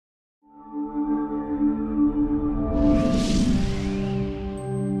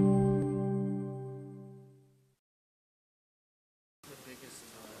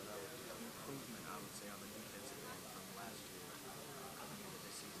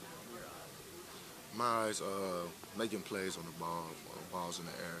My eyes, making plays on the ball, balls in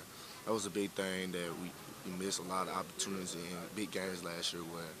the air. That was a big thing that we missed a lot of opportunities in big games last year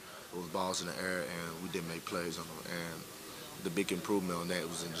where it was balls in the air and we didn't make plays on them. And the big improvement on that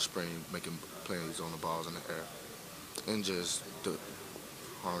was in the spring, making plays on the balls in the air and just the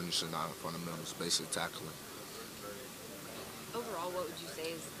harnessing our fundamentals, basic tackling. Overall, what would you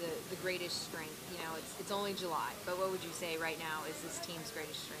say is the greatest strength? It's only July, but what would you say right now is this team's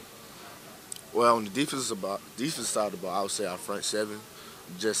greatest strength? Well, on the defense side of the ball, I would say our front seven.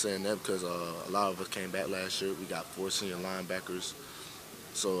 Just saying that because a lot of us came back last year. We got four senior linebackers.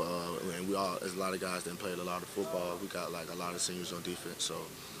 So, and we all, there's a lot of guys that played a lot of football. We got like a lot of seniors on defense. So,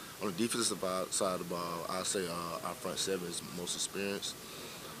 on the defensive side of the ball, I say our front seven is most experienced.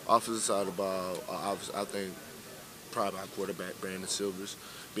 Offensive side of the ball, I think probably our quarterback Brandon Silvers,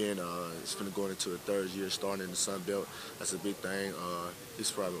 being he's going to go into a third year starting in the Sun Belt. That's a big thing.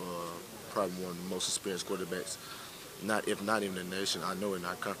 He's probably one of the most experienced quarterbacks, not if not even in the nation. I know in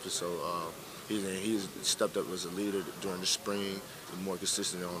our conference. So he's stepped up as a leader during the spring, and more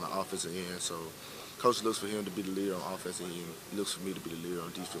consistent on the offensive end. So coach looks for him to be the leader on offense, and he looks for me to be the leader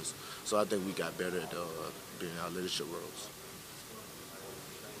on defense. So I think we got better at being our leadership roles.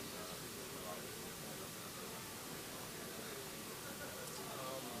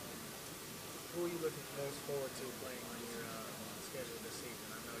 Who are you looking most forward to playing on your schedule this season?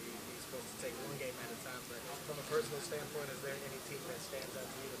 I know you're supposed to take one game at a time, but from a personal standpoint, is there any team that stands out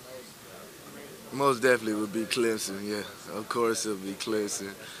to you the most? Most definitely would be Clemson. Yeah, of course it would be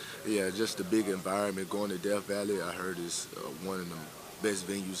Clemson. Yeah, just the big environment. Going to Death Valley, I heard is one of the best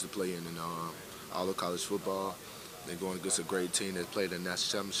venues to play in all of college football. They're going against a great team that played in the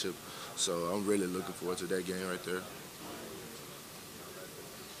national championship. So I'm really looking forward to that game right there.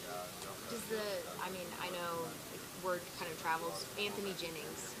 Does the, I know word kind of travels. Anthony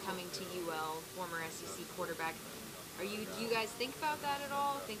Jennings coming to UL, former SEC quarterback. Do you guys think about that at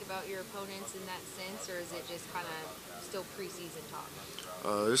all? Think about your opponents in that sense, or is it just kind of still preseason talk?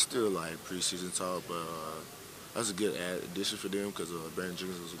 It's still like preseason talk, but that's a good addition for them because Brandon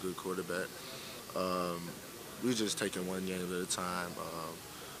Jenkins was a good quarterback. Um, we just taking one game at a time.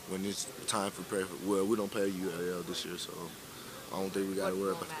 When it's time for prep, well, we don't play ULL this year, so I don't think we got to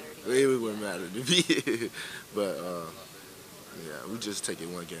worry Won't about matter to it. you. It wouldn't matter to me. But yeah, we just take it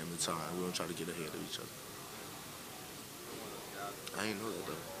one game at a time. We don't try to get ahead of each other. I didn't know that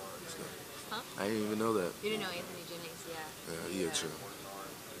though. So, Huh? I didn't even know that. You didn't know Anthony Jennings? Yeah. Yeah, yeah, true.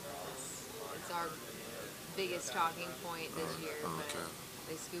 It's our biggest talking point this year. But Okay.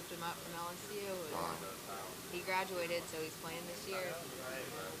 they scooped him up from LSU. Wow. He graduated, so he's playing this year.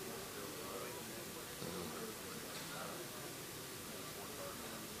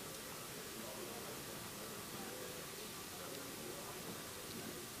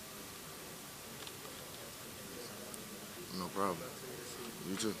 No problem.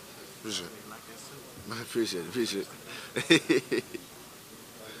 You too. Appreciate You like that suit? it. Appreciate it. Appreciate it.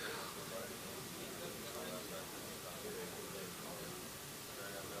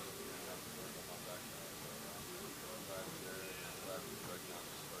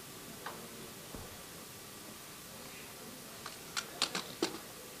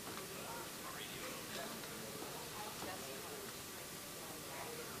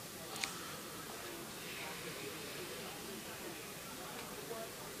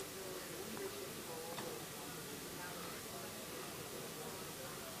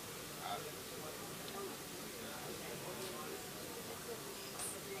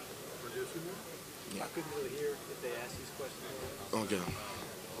 I Yeah. couldn't really hear if they asked these questions. Okay.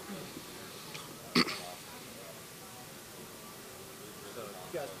 So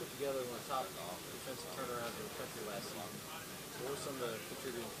you guys put together one of the top defensive turnarounds in the country last season. What were some of the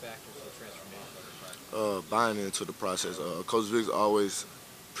contributing factors to the transformation? Buying into the process. Coach Vick's always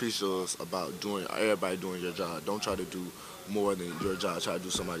preached to us about doing everybody doing your job. Don't try to do more than your job. Try to do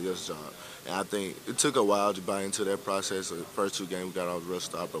somebody else's job. And I think it took a while to buy into that process. The first two games we got off the rough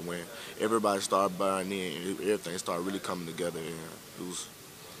start, but when everybody started buying in, everything started really coming together, and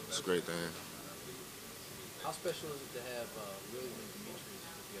it's a great thing. How special is it to have William and Demetrius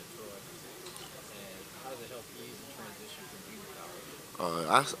with you at Troy? And how does it help ease the transition from junior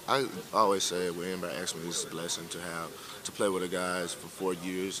college? I always say when anybody asks me, it's a blessing to have to play with the guys for 4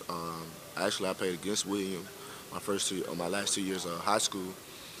 years. Actually, I played against William my last 2 years of high school.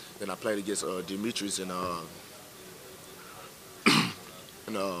 Then I played against Demetrius in the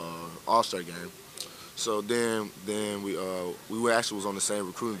All Star game. So we were actually was on the same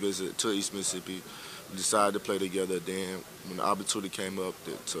recruiting visit to East Mississippi. We decided to play together. Then when the opportunity came up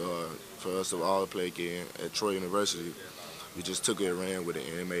for us to all play again at Troy University, we just took it and ran with it,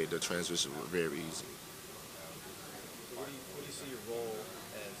 and it made the transition very easy. So what do you see your role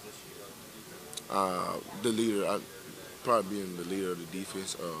as this year? The leader, probably being the leader of the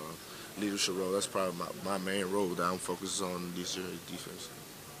defense, leadership role. That's probably my main role that I'm focused on this year is defense.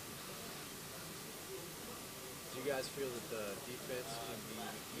 Do you guys feel that the defense can be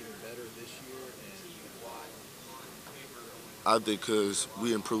even better this year, and why? I think because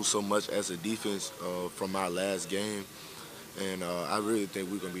we improved so much as a defense from our last game, and I really think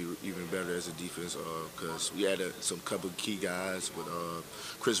we're gonna be even better as a defense because we added some couple of key guys with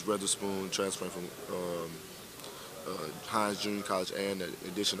Chris Weatherspoon transferring from Hines Junior College and the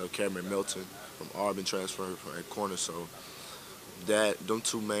addition of Cameron Melton from Auburn transferring from at corner. So that them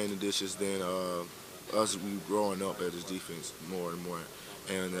two main additions, then us we growing up at this defense more and more.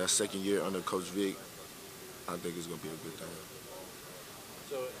 And that second year under Coach Vic, I think it's gonna be a good thing.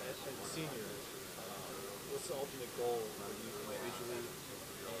 So as a senior, what's the ultimate goal for you individually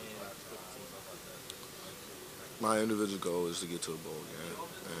and for the team? My individual goal is to get to a bowl game,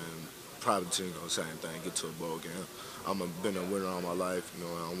 and probably the team gonna same thing, get to a bowl game. Been a winner all my life. You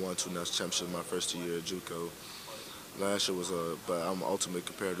know, I won 2 national championships my first 2 years at JUCO. Last year was but I'm an ultimate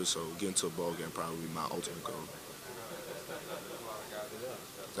competitor, so getting to a bowl game probably be my ultimate goal. Good luck.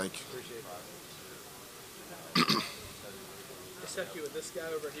 Thank you. Appreciate it. Except you with this guy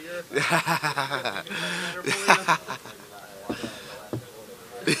over here.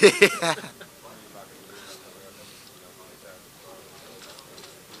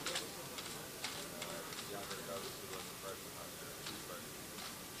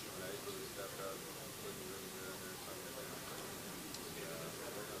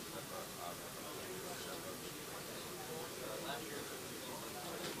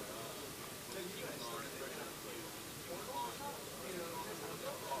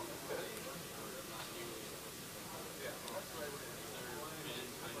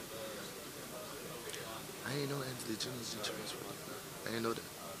 I didn't know Anthony Jennings transfer. I didn't know that.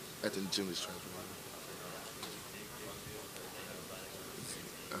 Anthony Jennings transfer.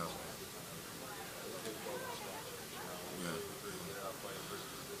 Oh, yeah.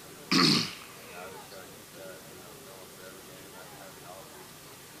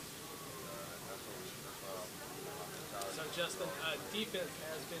 So Justin, defense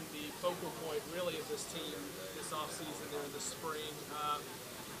has been the focal point really of this team this offseason there in the spring.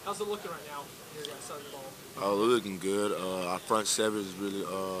 How's it looking right now here guys on the ball? Oh, we're looking good. Our front seven is really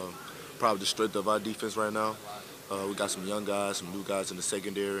probably the strength of our defense right now. We got some young guys, some new guys in the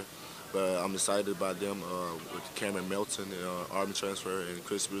secondary, but I'm excited about them with Cameron Melton, Auburn transfer, and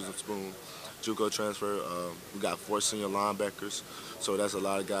Chris Witherspoon, JUCO transfer. We got 4 senior linebackers, so that's a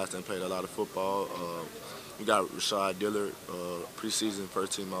lot of guys that played a lot of football. We got Rashad Dillard, preseason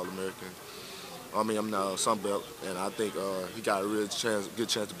first-team All-American. I'm now Sun Belt, and I think he got a real good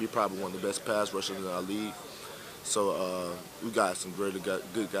chance to be probably one of the best pass rushers in our league. So we got some really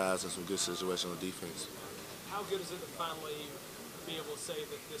good guys and some good situational defense. How good is it to finally be able to say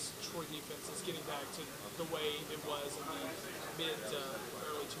that this Troy defense is getting back to the way it was in the mid to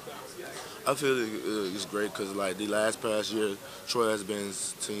early 2000s? I feel it's great because like the past year, Troy has been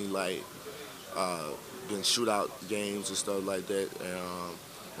team like been shootout games and stuff like that.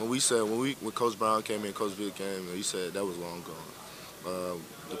 And when Coach Brown came in, Coach Vic came, he said that was long gone.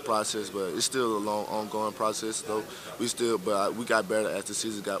 The process, but it's still a long, ongoing process. Though we got better as the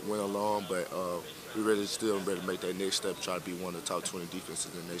season went along. But we still ready to make that next step, try to be one of the top 20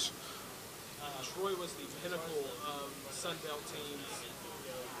 defenses in the nation. Troy was the pinnacle of Sun Belt teams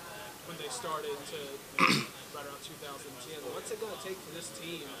when they started to right around 2010. What's it going to take for this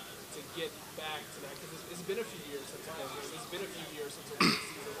team to get back to that? Because it's been a few years since a winning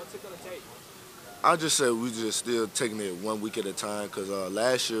season. What's it going to take? I just said we just still taking it 1 week at a time because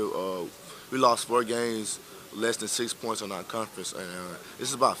last year we lost 4 games, less than 6 points on our conference, and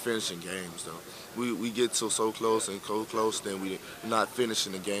it's about finishing games though. We get so close and so close, then we're not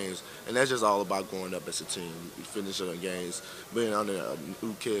finishing the games, and that's just all about growing up as a team. We finishing the games, being under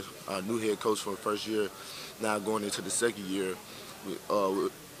a new head coach for the first year, now going into the second year.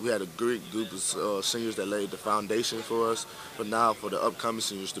 We had a great group of seniors that laid the foundation for us, but now for the upcoming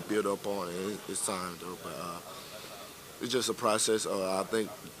seniors to build up on it, it's time though. But it's just a process. I think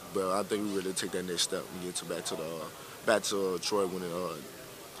we really take that next step and get back to Troy winning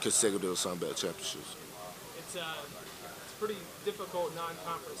consecutive Sun Belt championships. It's a pretty difficult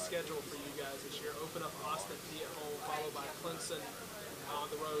non-conference schedule for you guys this year. Open up Austin P at home, followed by Clemson on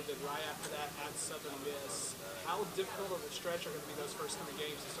the road, then right after that at Southern Miss. How difficult of a stretch are going to be those first 3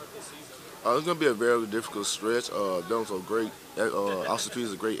 games to start this season? It's going to be a very difficult stretch. Those are great. Austin P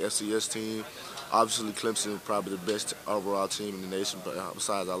is a great FCS team. Obviously, Clemson is probably the best overall team in the nation, but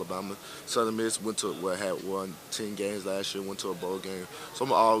besides Alabama. Southern Miss went to had won 10 games last year, went to a bowl game. So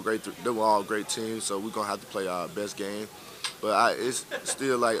they were all great teams. So we're gonna have to play our best game. But it's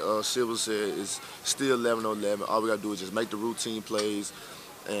still like Silver said, it's still 11-11. All we gotta do is just make the routine plays,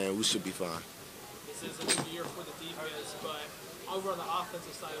 and we should be fine. This is a new year for the defense, but over on the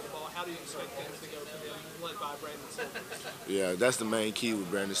offensive side of the ball, how do you expect things to go for them, led by Brandon Silver? Yeah, that's the main key with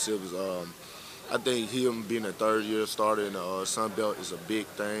Brandon Silvers. I think him being a third-year starter in the Sun Belt is a big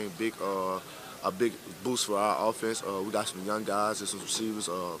thing, a big boost for our offense. We got some young guys and some receivers.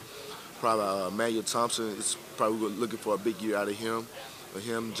 Probably Manuel Thompson is probably looking for a big year out of him,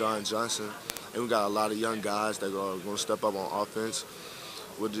 John Johnson, and we got a lot of young guys that are going to step up on offense.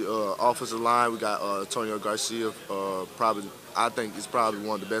 With the offensive line, we got Antonio Garcia. I think he's probably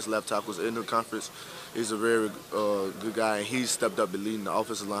one of the best left tackles in the conference. He's a very good guy, and he's stepped up and leading the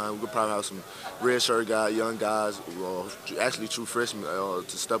offensive line. We could probably have some red shirt guys, young guys, actually true freshmen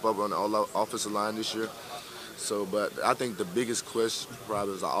to step up on the offensive line this year. So, but I think the biggest question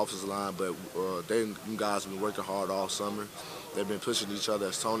probably is our offensive line. But them guys have been working hard all summer. They've been pushing each other.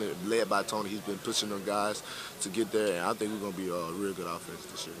 As Tony, led by Tony, he's been pushing them guys to get there. And I think we're going to be a real good offense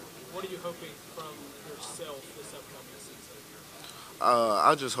this year. What are you hoping from yourself this upcoming season?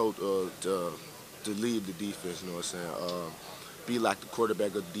 I just hope to lead the defense. You know what I'm saying? Be like the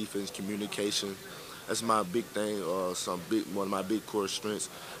quarterback of the defense, communication. That's my big thing. One of my big core strengths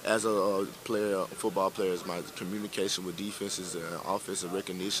as a player, football player, is my communication with defenses and offensive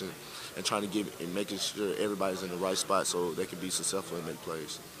recognition, and trying to making sure everybody's in the right spot so they can be successful and make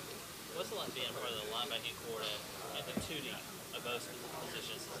plays. What's it like being part of the linebacking core and the tuning of those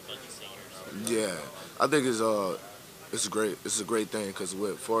positions as a bunch of seniors? Yeah, I think it's great. It's a great thing because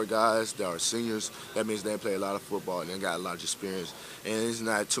with 4 guys that are seniors, that means they play a lot of football and they got a lot of experience. And it's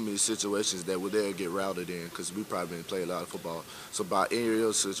not too many situations that would they'll get routed in because we probably didn't play a lot of football. So by any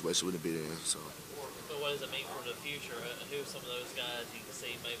real situation, we wouldn't be in. So. But what does it mean for the future? Who are some of those guys you can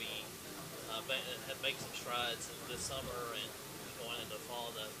see maybe make some strides this summer and going into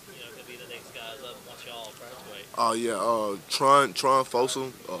fall that could be the next guys up once y'all graduate? Oh yeah, Tron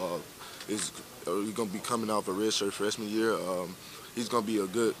Fossel is going to be coming off a redshirt freshman year. He's going to be a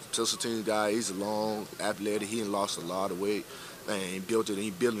good special teams guy. He's long, athletic. He lost a lot of weight and he built it. And he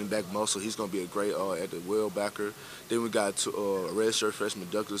building back muscle. He's going to be a great at the wheelbacker. Then we got a redshirt freshman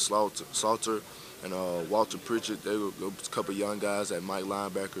Douglas Salter and Walter Pritchard. They were a couple of young guys at Mike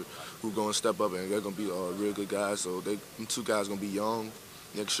linebacker who are going to step up and they're going to be real good guys. So them 2 guys are going to be young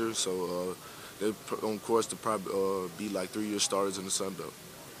next year. So they're on course to probably be like 3-year starters in the Sun Belt.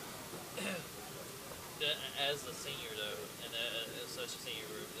 As a senior, though, and as such a senior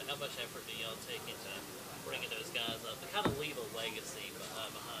group, how much effort do y'all take into bringing those guys up to kind of leave a legacy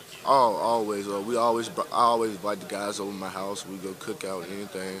behind you? Oh, always. I always invite the guys over my house. We go cook out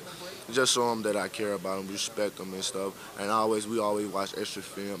anything. Just show them that I care about them, respect them and stuff. And we always watch extra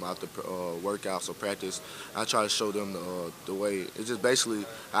film after workouts or practice. I try to show them the way. It's just basically,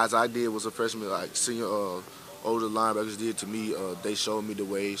 as I did was a freshman, like senior older linebackers did to me. They showed me the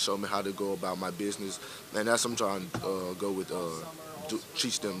way, showed me how to go about my business. And that's what I'm trying to go with,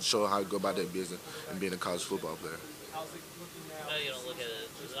 teach them, show how to go about their business and being a college football player. I know you don't look at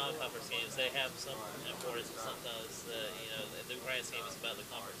it, the non-conference games, they have some importance, and sometimes the grand scheme is about the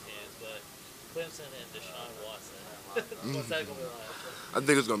conference games, but Clemson and Deshaun Watson, what's that going to be like? I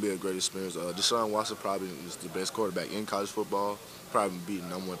think it's going to be a great experience. Deshaun Watson probably is the best quarterback in college football. Probably be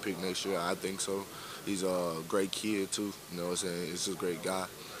the #1 pick next year. I think so. He's a great kid too. You know what I'm saying? He's a great guy.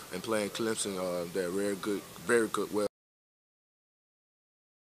 And playing Clemson, they're very good, well.